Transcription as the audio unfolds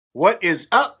What is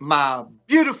up, my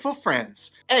beautiful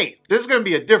friends? Hey, this is going to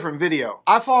be a different video.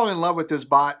 I fallen in love with this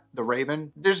bot, the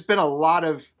Raven. There's been a lot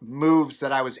of moves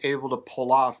that I was able to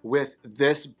pull off with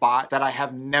this bot that I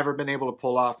have never been able to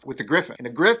pull off with the Griffin. And the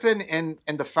Griffin and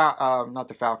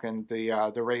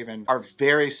the Raven are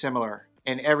very similar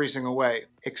in every single way,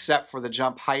 except for the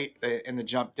jump height and the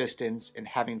jump distance and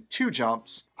having two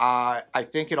jumps. I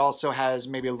think it also has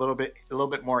maybe a little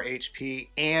bit more HP,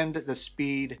 and the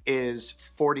speed is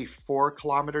 44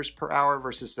 kilometers per hour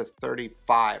versus the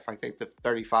 35. I think the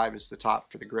 35 is the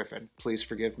top for the Griffin. Please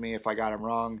forgive me if I got them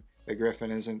wrong. The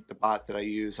Griffin isn't the bot that I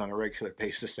use on a regular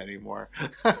basis anymore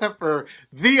for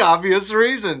the obvious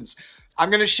reasons. I'm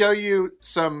going to show you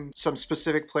some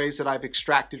specific plays that I've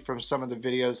extracted from some of the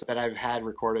videos that I've had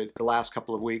recorded the last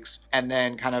couple of weeks, and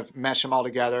then kind of mesh them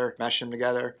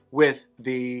together with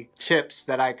the tips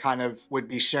that I kind of would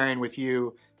be sharing with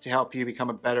you to help you become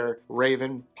a better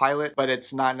Raven pilot. But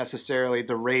it's not necessarily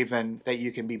the Raven that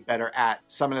you can be better at.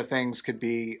 Some of the things could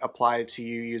be applied to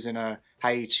you using a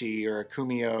Haichi or a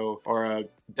Kumio or a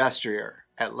Destrier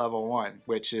at level 1,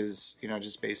 which is, you know,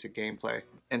 just basic gameplay.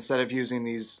 Instead of using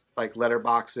these like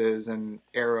letterboxes and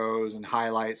arrows and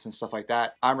highlights and stuff like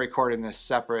that, I'm recording this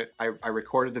separate. I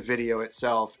recorded the video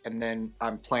itself, and then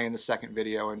I'm playing the second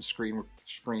video and screen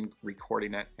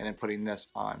recording it, and then putting this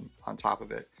on top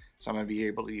of it. So I'm going to be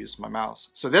able to use my mouse.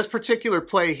 So this particular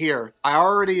play here, I'm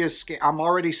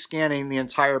already scanning the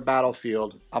entire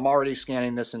battlefield. I'm already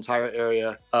scanning this entire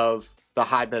area of the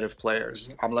hotbed of players.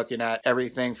 I'm looking at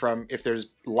everything from if there's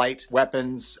light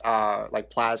weapons like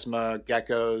plasma,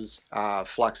 geckos,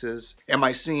 fluxes. Am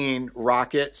I seeing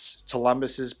rockets,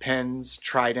 Columbus's, pins,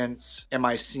 tridents? Am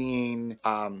I seeing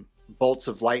bolts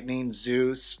of lightning,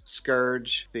 Zeus,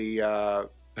 Scourge? The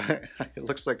it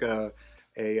looks like a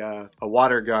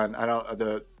water gun. I don't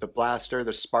the blaster,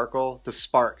 the sparkle, the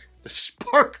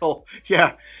sparkle.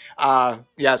 Yeah.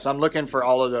 So I'm looking for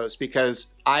all of those because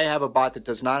I have a bot that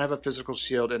does not have a physical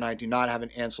shield, and I do not have an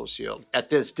Ansel shield.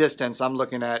 At this distance, I'm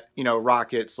looking at, you know,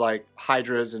 rockets like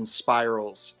hydras and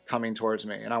spirals coming towards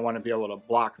me, and I want to be able to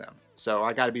block them. So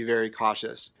I got to be very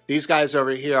cautious. These guys over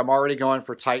here, I'm already going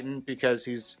for Titan because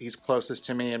he's closest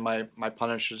to me, and my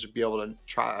punishers would be able to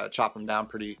chop him down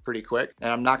pretty quick.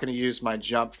 And I'm not going to use my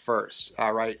jump first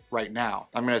right now.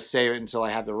 I'm going to save it until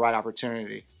I have the right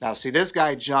opportunity. Now, see, this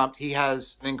guy jumped. He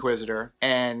has an Inquisitor,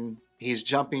 and he's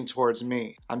jumping towards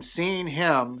me. I'm seeing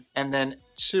him, and then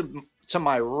to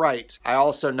my right, I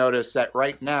also noticed that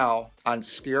right now on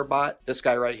Skirbot, this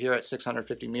guy right here at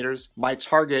 650 meters, my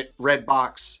target red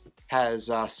box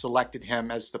has selected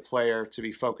him as the player to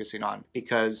be focusing on,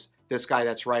 because this guy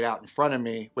that's right out in front of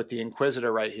me with the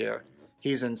Inquisitor right here,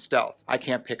 he's in stealth. I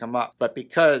can't pick him up. But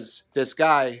because this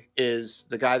guy is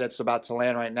the guy that's about to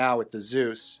land right now with the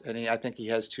Zeus, and I think he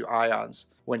has 2 ions,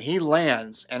 when he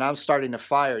lands and I'm starting to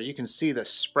fire, you can see the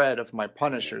spread of my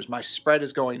punishers. My spread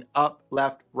is going up,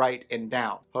 left, right, and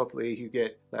down. Hopefully you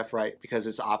get left, right, because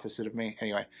it's opposite of me.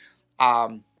 Anyway,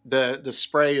 the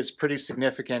spray is pretty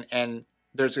significant, and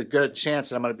there's a good chance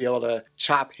that I'm going to be able to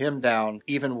chop him down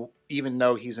even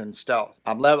though he's in stealth.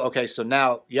 Okay, so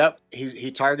now, yep,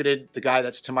 he targeted the guy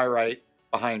that's to my right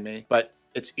behind me, but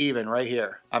it's even right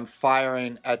here. I'm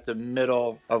firing at the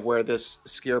middle of where this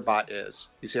Skirbot is.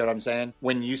 You see what I'm saying?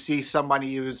 When you see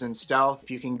somebody who's in stealth,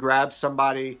 if you can grab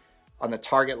somebody on the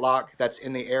target lock that's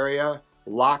in the area,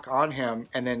 lock on him,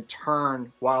 and then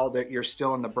turn while you're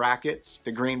still in the brackets,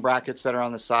 the green brackets that are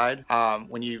on the side.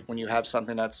 When you have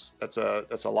something that's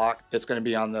a lock, it's going to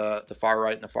be on the far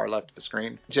right and the far left of the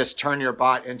screen. Just turn your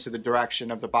bot into the direction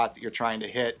of the bot that you're trying to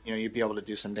hit. You know, you'd be able to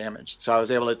do some damage. So I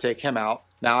was able to take him out.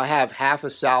 Now I have half a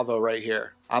salvo right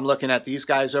here. I'm looking at these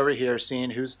guys over here,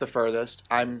 seeing who's the furthest.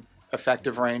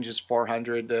 Effective range is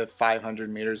 400 to 500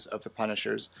 meters of the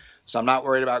punishers. So I'm not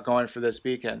worried about going for this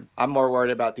beacon. I'm more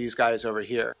worried about these guys over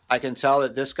here. I can tell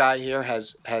that this guy here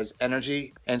has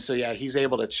energy, and so yeah, he's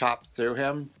able to chop through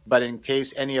him. But in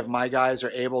case any of my guys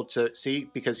are able to see,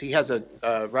 because he has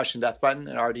a Russian death button,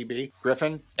 an RDB,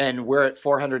 Griffin, and we're at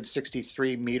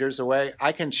 463 meters away,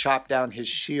 I can chop down his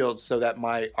shield so that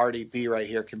my RDB right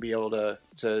here can be able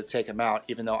to take him out.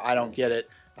 Even though I don't get it,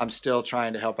 I'm still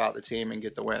trying to help out the team and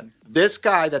get the win. This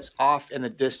guy that's off in the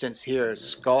distance here is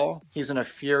Skull. He's in a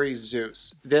Fury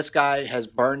Zeus. This guy has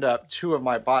burned up 2 of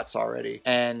my bots already,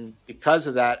 and because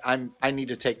of that, I need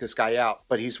to take this guy out,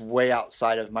 but he's way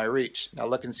outside of my reach. Now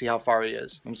look and see how far he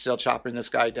is. I'm still chopping this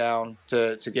guy down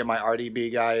to get my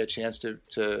RDB guy a chance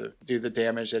to do the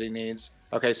damage that he needs.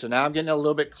 Okay, so now I'm getting a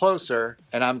little bit closer,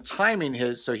 and I'm timing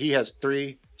his, so he has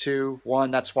 3, 2,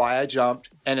 1. That's why I jumped.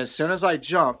 And as soon as I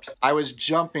jumped, I was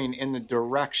jumping in the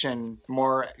direction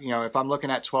more, you know, if I'm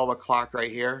looking at 12 o'clock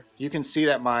right here, you can see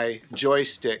that my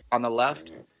joystick on the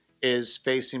left is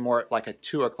facing more like a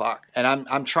 2 o'clock. And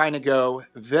I'm trying to go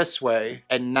this way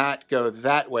and not go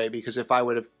that way, because if I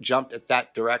would have jumped at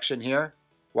that direction here,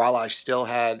 while I still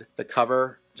had the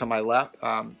cover to my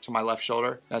left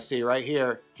shoulder. Now see right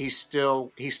here, he's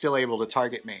still able to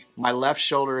target me. My left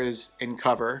shoulder is in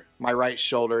cover. My right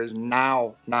shoulder is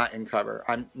now not in cover.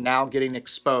 I'm now getting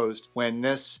exposed when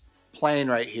this plane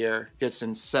right here gets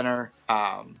in center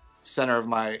of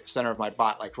my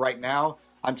bot. Like right now,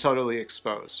 I'm totally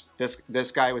exposed.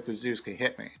 This guy with the Zeus can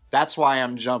hit me. That's why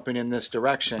I'm jumping in this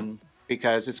direction,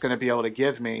 because it's going to be able to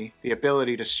give me the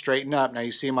ability to straighten up. Now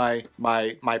you see my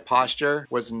posture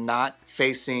was not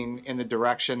facing in the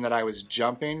direction that I was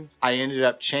jumping. I ended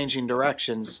up changing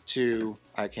directions to,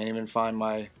 I can't even find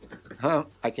my,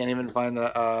 I can't even find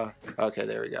the, okay,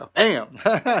 there we go. Bam!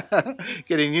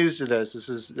 Getting used to this.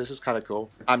 This is kind of cool.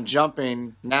 I'm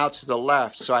jumping now to the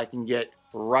left so I can get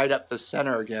right up the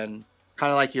center again. Kind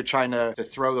of like you're trying to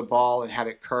throw the ball and have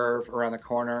it curve around the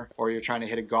corner, or you're trying to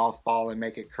hit a golf ball and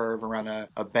make it curve around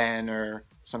a bend or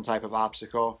some type of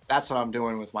obstacle. That's what I'm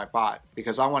doing with my bot,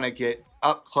 because I want to get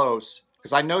up close,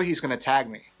 because I know he's going to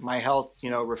tag me. My health, you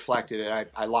know, reflected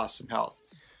it. I lost some health,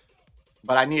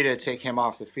 but I needed to take him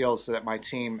off the field so that my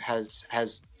team has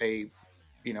a,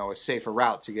 you know, a safer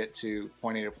route to get to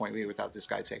point A to point B without this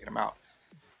guy taking him out.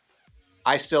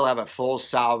 I still have a full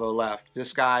salvo left.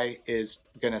 This guy is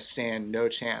going to stand no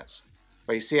chance.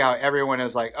 But you see how everyone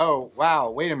is like, oh,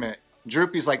 wow, wait a minute.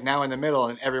 Droopy's like now in the middle,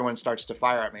 and everyone starts to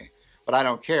fire at me. But I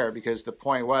don't care, because the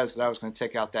point was that I was going to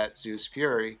take out that Zeus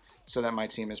Fury so that my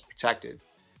team is protected.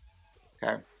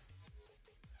 Okay.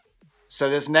 So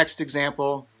this next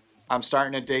example, I'm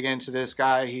starting to dig into this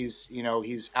guy. He's, you know,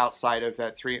 he's outside of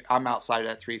that I'm outside of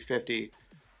that 350.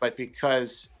 But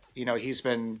because, you know, he's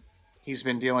been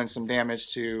dealing some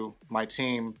damage to my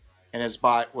team, and his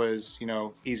bot was, you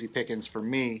know, easy pickings for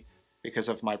me because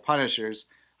of my punishers,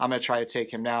 I'm going to try to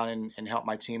take him down and help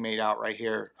my teammate out right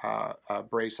here,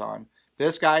 brace on.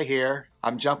 This guy here,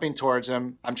 I'm jumping towards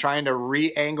him. I'm trying to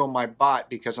re-angle my bot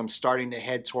because I'm starting to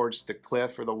head towards the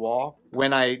cliff or the wall.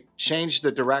 When I changed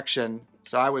the direction,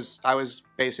 so I was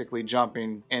basically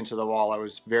jumping into the wall. I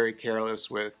was very careless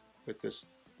with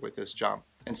this jump.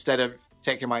 Instead of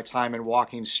taking my time and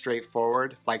walking straight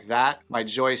forward like that, my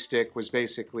joystick was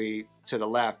basically to the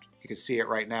left. You can see it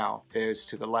right now. It is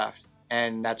to the left.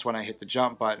 And that's when I hit the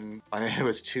jump button, and it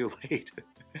was too late.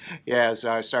 Yeah,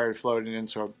 so I started floating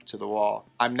into the wall.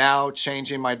 I'm now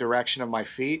changing my direction of my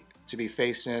feet to be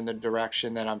facing in the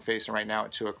direction that I'm facing right now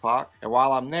at 2 o'clock. And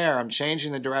while I'm there, I'm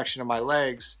changing the direction of my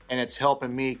legs, and it's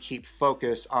helping me keep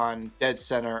focus on dead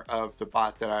center of the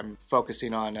bot that I'm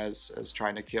focusing on as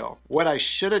trying to kill. What I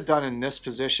should have done in this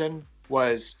position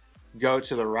was go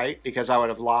to the right, because I would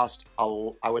have lost a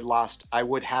lot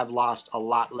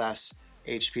less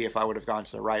HP if I would have gone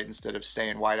to the right instead of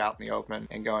staying wide out in the open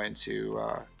and going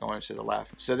to the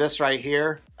left. So this right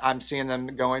here, I'm seeing them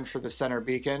going for the center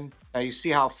beacon. Now you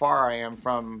see how far I am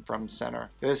from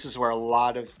center. This is where a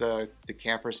lot of the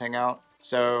campers hang out.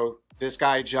 So this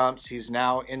guy jumps, he's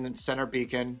now in the center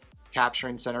beacon,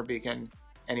 capturing center beacon,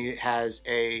 and he has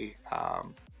a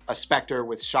Spectre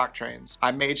with shock trains.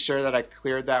 I made sure that I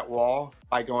cleared that wall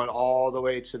by going all the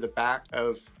way to the back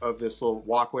of this little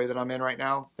walkway that I'm in right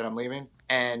now, that I'm leaving,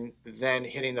 and then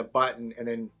hitting the button and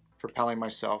then propelling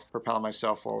myself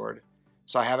forward.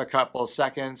 So I have a couple of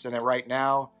seconds, and then right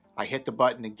now I hit the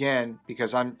button again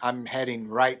because I'm heading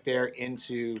right there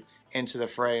into the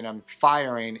fray, and I'm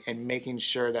firing and making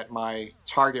sure that my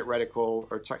target reticle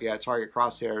or target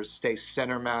crosshairs stay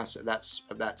center mass of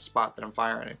that spot that I'm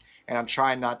firing in. And I'm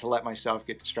trying not to let myself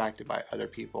get distracted by other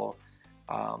people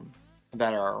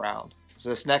that are around. So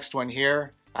this next one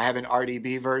here, I have an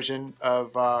RDB version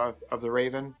of the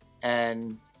Raven,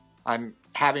 and I'm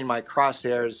having my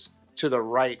crosshairs to the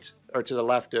right or to the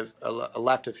left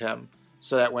of him,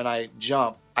 so that when I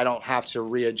jump, I don't have to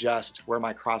readjust where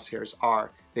my crosshairs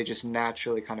are. They just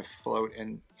naturally kind of float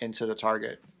into the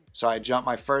target. So I jump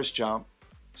my first jump,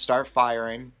 start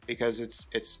firing, because it's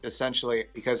essentially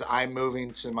because I'm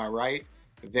moving to my right,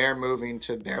 they're moving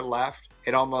to their left.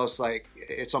 It's almost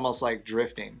like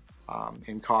drifting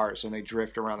in cars when they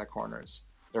drift around the corners.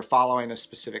 They're following a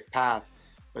specific path,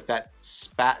 but that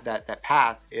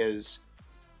path has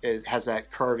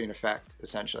that curving effect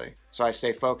essentially. So I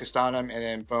stay focused on them, and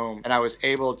then boom. And I was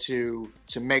able to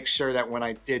make sure that when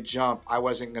I did jump, I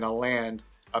wasn't going to land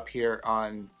up here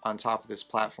on top of this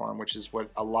platform, which is what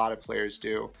a lot of players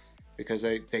do, because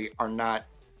they are not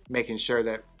making sure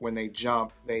that when they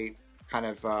jump, they kind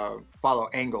of follow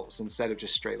angles instead of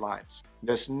just straight lines.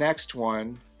 This next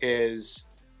one is,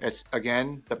 it's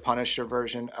again the Punisher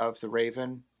version of the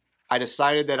Raven. I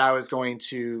decided that I was going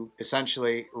to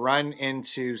essentially run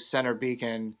into center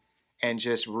beacon and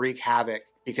just wreak havoc,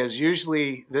 because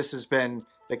usually this has been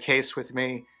the case with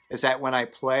me, is that when I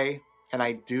play and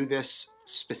I do this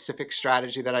specific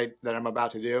strategy that I'm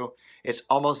about to do, it's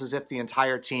almost as if the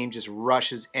entire team just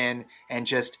rushes in and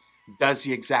just does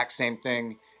the exact same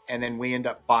thing, and then we end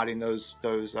up botting those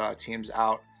teams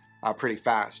out pretty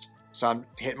fast. So I'm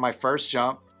hitting my first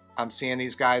jump. I'm seeing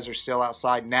these guys are still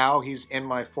outside. Now he's in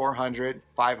my 400,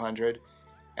 500,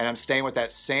 and I'm staying with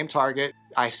that same target.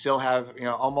 I still have, you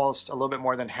know, almost a little bit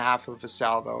more than half of a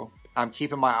salvo. I'm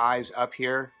keeping my eyes up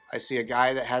here. I see a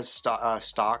guy that has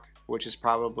stock, which is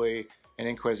probably an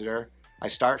Inquisitor. I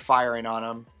start firing on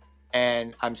him,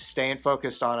 and I'm staying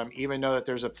focused on him, even though that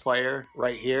there's a player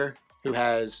right here who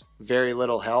has very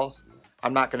little health.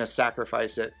 I'm not going to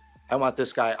sacrifice it. I want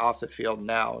this guy off the field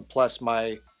now. And plus,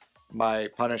 my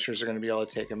Punishers are going to be able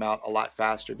to take him out a lot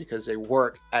faster, because they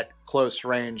work at close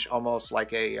range, almost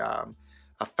like a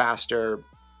faster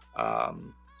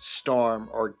storm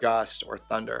or gust or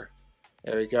thunder.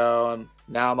 There we go.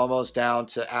 Now I'm almost down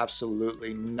to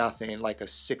absolutely nothing, like a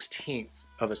 16th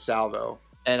of a salvo.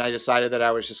 And I decided that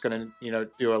I was just going to, you know,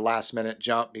 do a last minute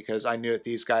jump, because I knew that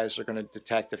these guys are going to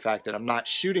detect the fact that I'm not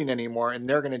shooting anymore, and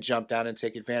they're going to jump down and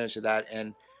take advantage of that.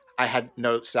 And I had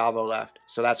no salvo left.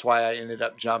 So that's why I ended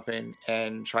up jumping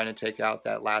and trying to take out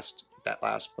that last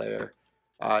player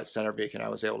center beacon. I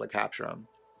was able to capture him.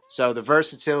 So the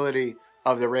versatility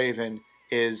of the Raven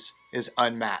is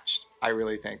unmatched. I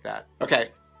really think that. Okay,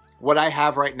 what I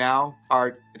have right now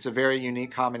it's a very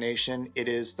unique combination. It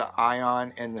is the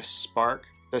Ion and the Spark.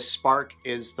 The Spark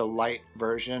is the light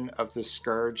version of the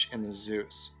Scourge and the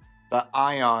Zeus. The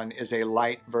Ion is a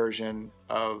light version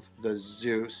of the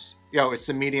Zeus. It's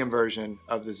the medium version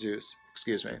of the Zeus,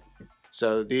 excuse me.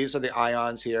 So these are the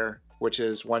Ions here, which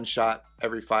is one shot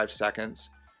every 5 seconds.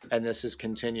 And this is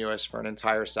continuous for an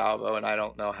entire salvo, and I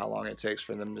don't know how long it takes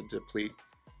for them to deplete.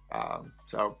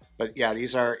 But yeah,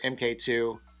 these are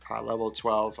MK2 level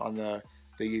 12 on the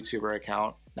YouTuber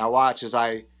account. Now watch as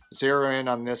I zero in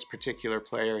on this particular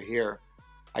player here.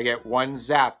 I get one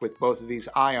zap with both of these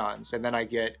Ions, and then I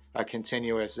get a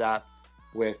continuous zap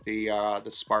with the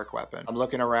Spark weapon. I'm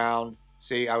looking around.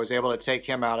 See, I was able to take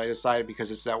him out. I decided, because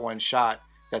it's that one shot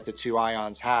that the two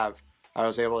Ions have, I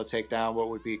was able to take down what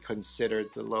would be considered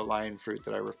the low-lying fruit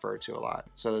that I refer to a lot.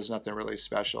 So there's nothing really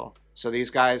special. So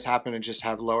these guys happen to just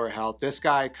have lower health. This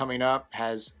guy coming up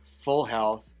has full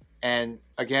health. And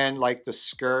again, like the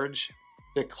Scourge,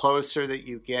 the closer that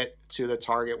you get to the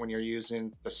target when you're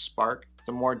using the Spark,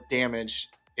 the more damage,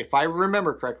 if I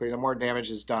remember correctly, the more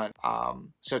damage is done.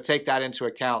 So take that into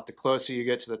account. The closer you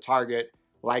get to the target,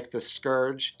 like the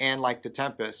Scourge and like the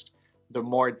Tempest, the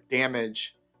more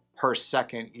damage per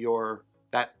second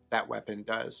that weapon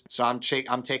does. So I'm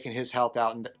taking his health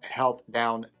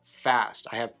down fast.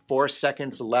 I have 4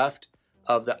 seconds left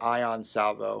of the Ion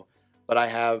salvo, but I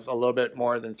have a little bit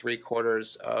more than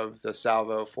 3/4 of the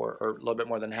salvo or a little bit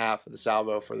more than half of the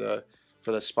salvo for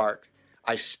the Spark.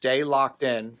 I stay locked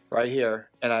in right here,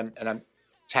 and I'm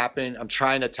tapping. I'm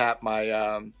trying to tap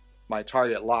my my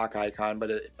target lock icon, but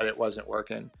it wasn't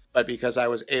working. But because I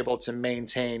was able to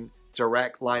maintain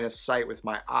direct line of sight with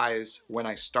my eyes when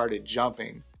I started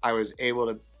jumping, I was able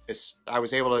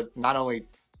to not only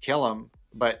kill him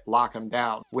but lock him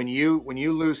down. When you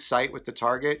lose sight with the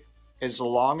target, as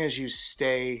long as you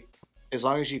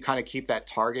kind of keep that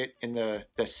target in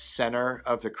the center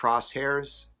of the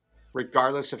crosshairs,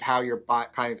 regardless of how your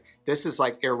bot this is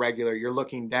like irregular. You're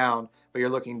looking down, but you're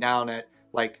looking down at,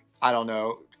 like, I don't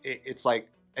know, it's like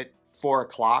at 4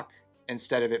 o'clock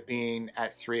instead of it being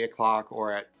at 3 o'clock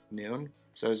or at noon.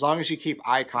 So as long as you keep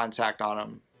eye contact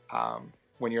on them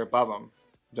when you're above them,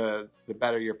 the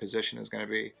better your position is going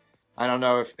to be. I don't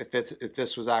know if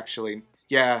this was actually,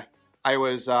 yeah, I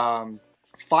was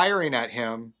firing at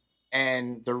him,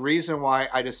 and the reason why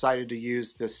I decided to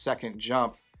use this second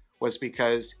jump was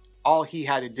because all he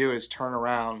had to do is turn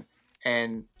around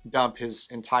and dump his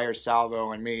entire salvo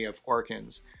on me of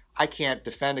Orkans. I can't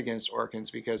defend against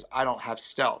Orkans because I don't have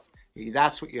stealth.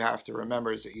 That's what you have to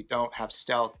remember, is that you don't have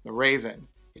stealth. The Raven,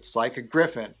 it's like a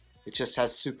Griffin. It just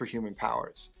has superhuman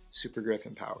powers, super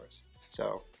Griffin powers.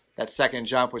 So that second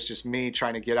jump was just me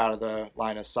trying to get out of the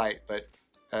line of sight, but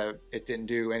it didn't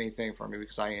do anything for me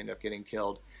because I ended up getting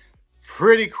killed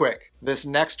pretty quick. This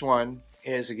next one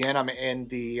is, again, I'm in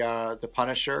the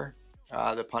Punisher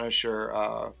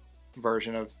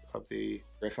version of the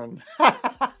Griffin.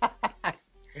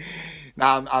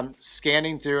 Now I'm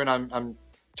scanning through and I'm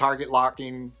target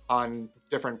locking on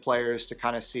different players to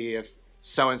kind of see if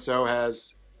so-and-so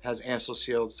has Ansel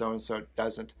Shield, so-and-so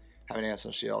doesn't have an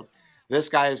Ansel Shield. This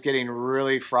guy is getting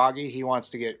really froggy. He wants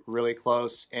to get really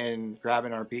close and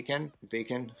grabbing our beacon.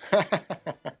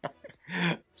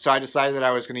 So I decided that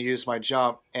I was going to use my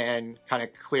jump and kind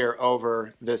of clear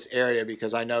over this area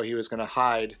because I know he was going to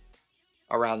hide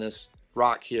around this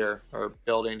rock here or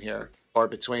building here or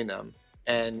between them.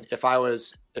 And if I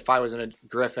was in a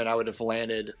griffin, I would have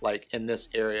landed like in this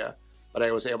area, but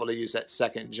I was able to use that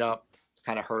second jump to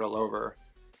kind of hurdle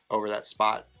over that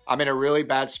spot. I'm in a really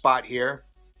bad spot here.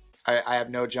 I have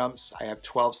no jumps. I have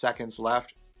 12 seconds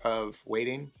left of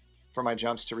waiting for my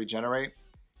jumps to regenerate.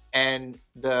 And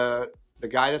the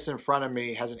guy that's in front of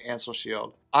me has an Ansel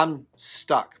Shield. I'm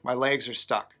stuck. My legs are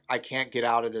stuck. I can't get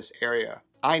out of this area.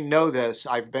 I know this.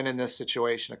 I've been in this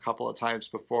situation a couple of times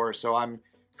before, so I'm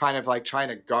kind of like trying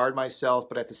to guard myself,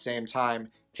 but at the same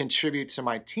time contribute to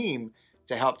my team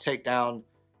to help take down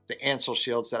the Ansel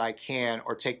Shields that I can,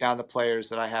 or take down the players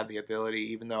that I have the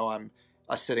ability, even though I'm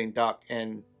a sitting duck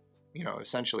and, you know,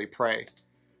 essentially prey.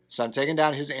 So I'm taking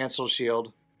down his Ansel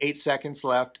Shield. 8 seconds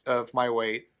left of my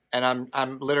wait, and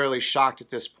I'm literally shocked at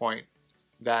this point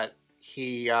that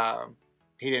he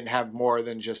didn't have more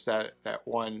than just that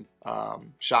one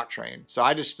shock train. So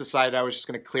I just decided I was just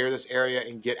going to clear this area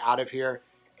and get out of here.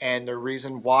 And the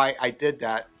reason why I did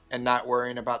that and not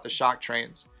worrying about the shock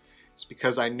trains is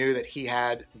because I knew that he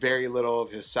had very little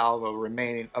of his salvo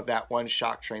remaining of that one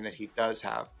shock train that he does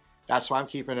have. That's why I'm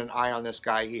keeping an eye on this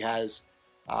guy. He has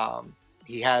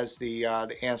the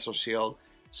Ansel Shield,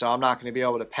 so I'm not going to be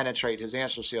able to penetrate his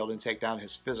Ansel Shield and take down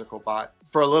his physical bot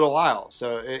for a little while.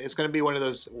 So it's going to be one of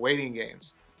those waiting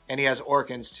games. And he has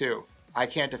Orkans too. I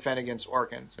can't defend against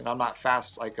Orkans, and I'm not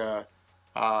fast like a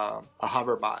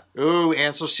hover bot. Ooh,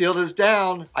 Ansel Shield is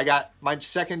down. I got my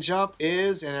second jump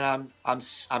and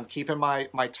I'm keeping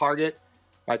my target,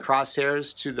 my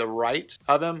crosshairs to the right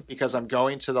of him because I'm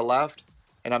going to the left,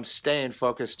 and I'm staying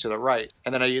focused to the right.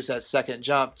 And then I use that second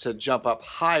jump to jump up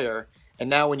higher. And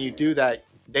now when you do that,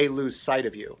 they lose sight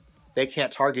of you. They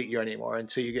can't target you anymore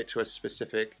until you get to a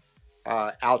specific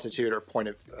altitude or point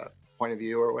of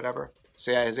view or whatever.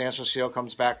 So yeah, his Ansel Shield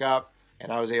comes back up,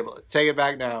 and I was able to take it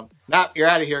back down. Nope, you're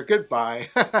out of here. Goodbye.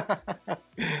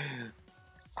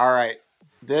 All right,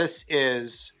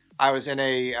 I was in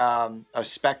a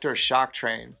Spectre shock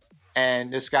train,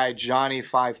 and this guy Johnny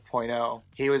 5.0,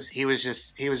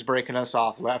 he was breaking us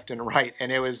off left and right,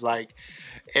 and it was like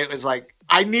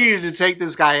I needed to take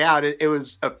this guy out. It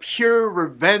was a pure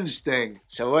revenge thing.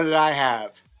 So what did I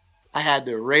have? I had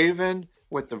the Raven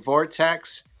with the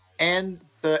Vortex and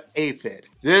the Aphid.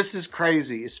 This is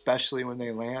crazy, especially when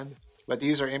they land. But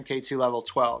these are MK2 level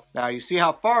 12. Now you see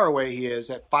how far away he is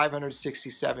at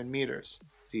 567 meters.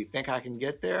 Do you think I can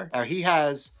get there? Now he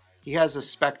has a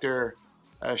Spectre,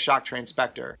 a shock train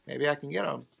Spectre. Maybe I can get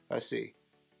him. Let's see.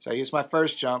 So I use my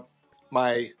first jump.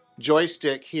 My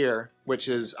joystick here, which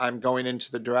is I'm going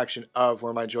into the direction of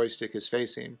where my joystick is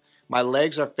facing. My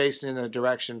legs are facing in the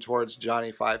direction towards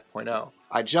Johnny 5.0.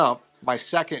 I jump, my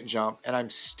second jump, and I'm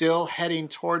still heading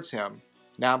towards him.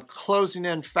 Now I'm closing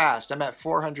in fast. I'm at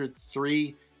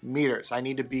 403 meters. I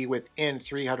need to be within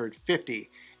 350.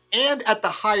 And at the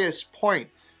highest point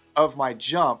of my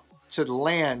jump to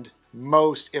land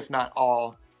most, if not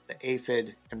all, the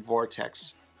Aphid and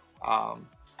Vortex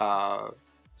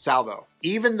salvo.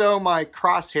 Even though my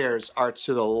crosshairs are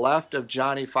to the left of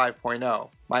Johnny 5.0,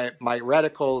 my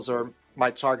reticles or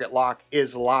my target lock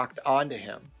is locked onto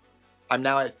him. I'm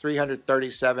now at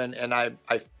 337, and I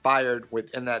fired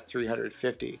within that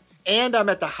 350. And I'm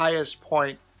at the highest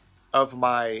point of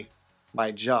my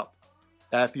jump.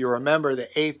 Now, if you remember, the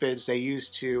Aphids, they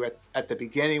used to, at the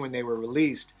beginning when they were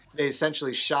released, they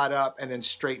essentially shot up and then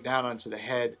straight down onto the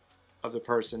head of the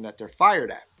person that they're fired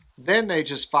at. Then they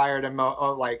just fired them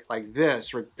like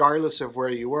this, regardless of where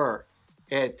you were.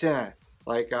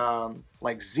 Like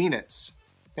zeniths.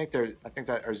 I think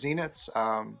that are zeniths.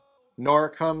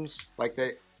 Noricums, like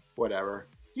they, whatever.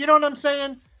 You know what I'm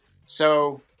saying?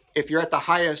 So if you're at the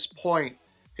highest point,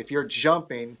 if you're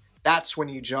jumping, that's when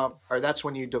you jump, or that's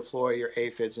when you deploy your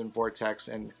Aphids and Vortex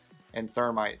and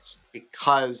Thermites,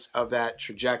 because of that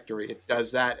trajectory. It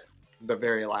does that the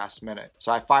very last minute.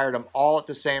 So I fired them all at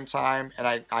the same time,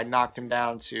 and I knocked him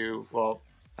down to, well,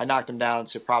 I knocked him down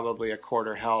to probably a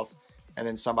quarter health, and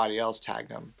then somebody else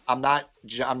tagged him. I'm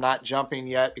not jumping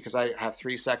yet because I have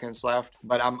 3 seconds left,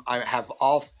 but I have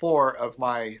all 4 of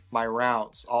my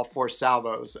rounds, all 4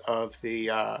 salvos of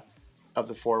the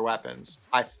 4 weapons.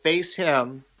 I face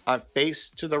him I'm face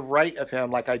to the right of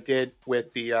him, like I did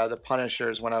with the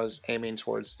Punishers when I was aiming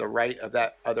towards the right of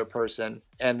that other person,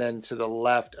 and then to the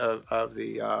left of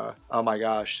the oh my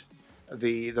gosh,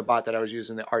 the bot that I was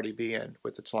using the RDB in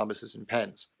with the Columbuses and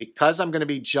pens. Because I'm going to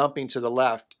be jumping to the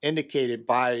left, indicated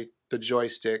by the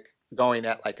joystick going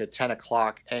at like a 10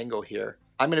 o'clock angle here,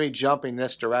 I'm going to be jumping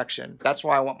this direction. That's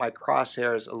why I want my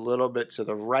crosshairs a little bit to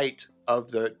the right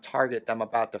of the target that I'm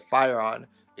about to fire on,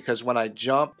 because when I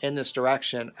jump in this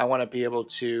direction, I want to be able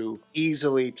to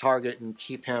easily target and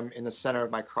keep him in the center of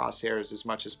my crosshairs as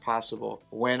much as possible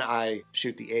when I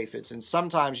shoot the aphids. And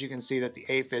sometimes you can see that the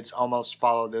aphids almost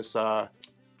follow this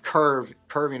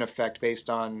curving effect based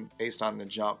on the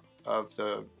jump of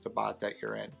the bot that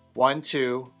you're in. 1,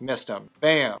 2, missed him.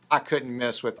 Bam! I couldn't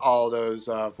miss with all those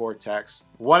vortex.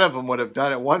 One of them would have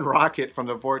done it. One rocket from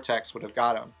the vortex would have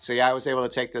got him. So yeah, I was able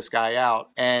to take this guy out.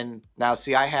 And now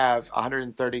see, I have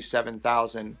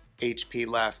 137,000 HP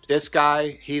left. This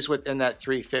guy, he's within that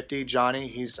 350.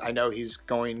 Johnny, I know he's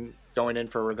going in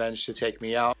for revenge to take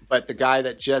me out. But the guy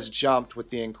that just jumped with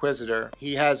the Inquisitor,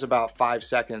 he has about 5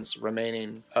 seconds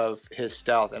remaining of his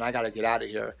stealth, and I got to get out of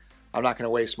here. I'm not going to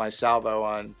waste my salvo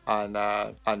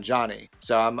on Johnny.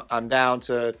 So I'm down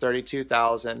to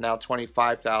 32,000, now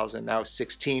 25,000, now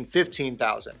 16,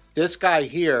 15,000. This guy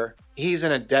here, he's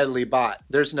in a deadly bot.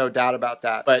 There's no doubt about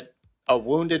that. But a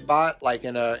wounded bot, like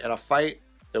in a fight,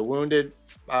 the wounded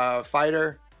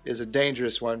fighter is a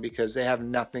dangerous one because they have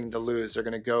nothing to lose. They're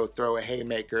going to go throw a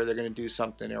haymaker. They're going to do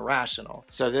something irrational.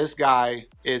 So this guy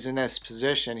is in this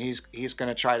position. He's going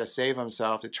to try to save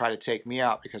himself to try to take me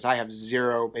out because I have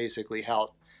 0 basically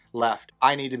health left.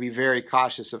 I need to be very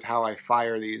cautious of how I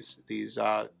fire these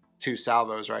 2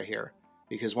 salvos right here,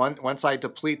 because once I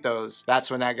deplete those,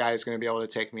 that's when that guy is going to be able to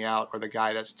take me out, or the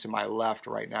guy that's to my left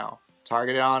right now.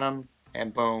 Targeted on him.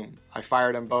 And boom, I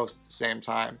fired them both at the same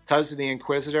time. Because the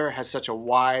Inquisitor has such a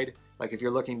wide, like if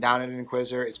you're looking down at an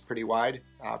Inquisitor, it's pretty wide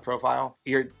profile.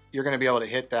 You're going to be able to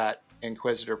hit that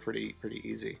Inquisitor pretty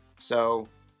easy. So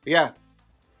yeah,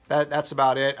 that's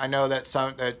about it. I know that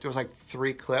there was like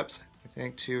 3 clips, I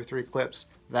think 2 or 3 clips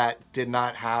that did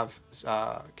not have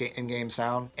in-game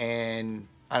sound, and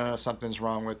I don't know, something's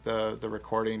wrong with the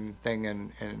recording thing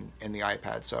in the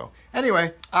iPad. So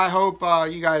anyway, I hope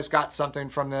you guys got something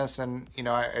from this, and you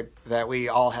know, that we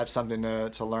all have something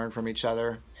to learn from each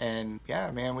other. And yeah,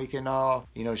 man, we can all,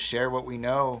 you know, share what we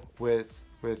know with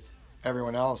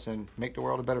everyone else and make the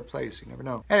world a better place. You never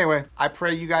know. Anyway, I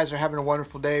pray you guys are having a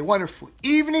wonderful day, wonderful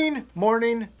evening,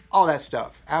 morning, all that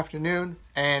stuff, afternoon.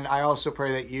 And I also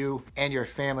pray that you and your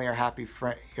family are happy,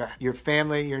 your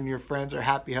family and your friends are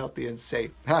happy, healthy, and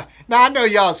safe. Now, I know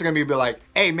y'all are going to be like,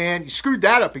 hey, man, you screwed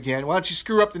that up again. Why don't you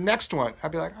screw up the next one?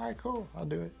 I'd be like, all right, cool. I'll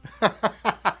do it.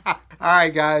 All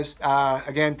right, guys.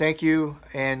 Again, thank you.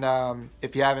 And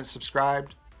if you haven't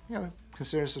subscribed, you know,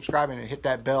 consider subscribing and hit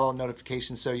that bell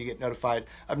notification so you get notified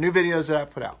of new videos that I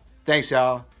put out. Thanks,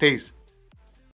 y'all. Peace.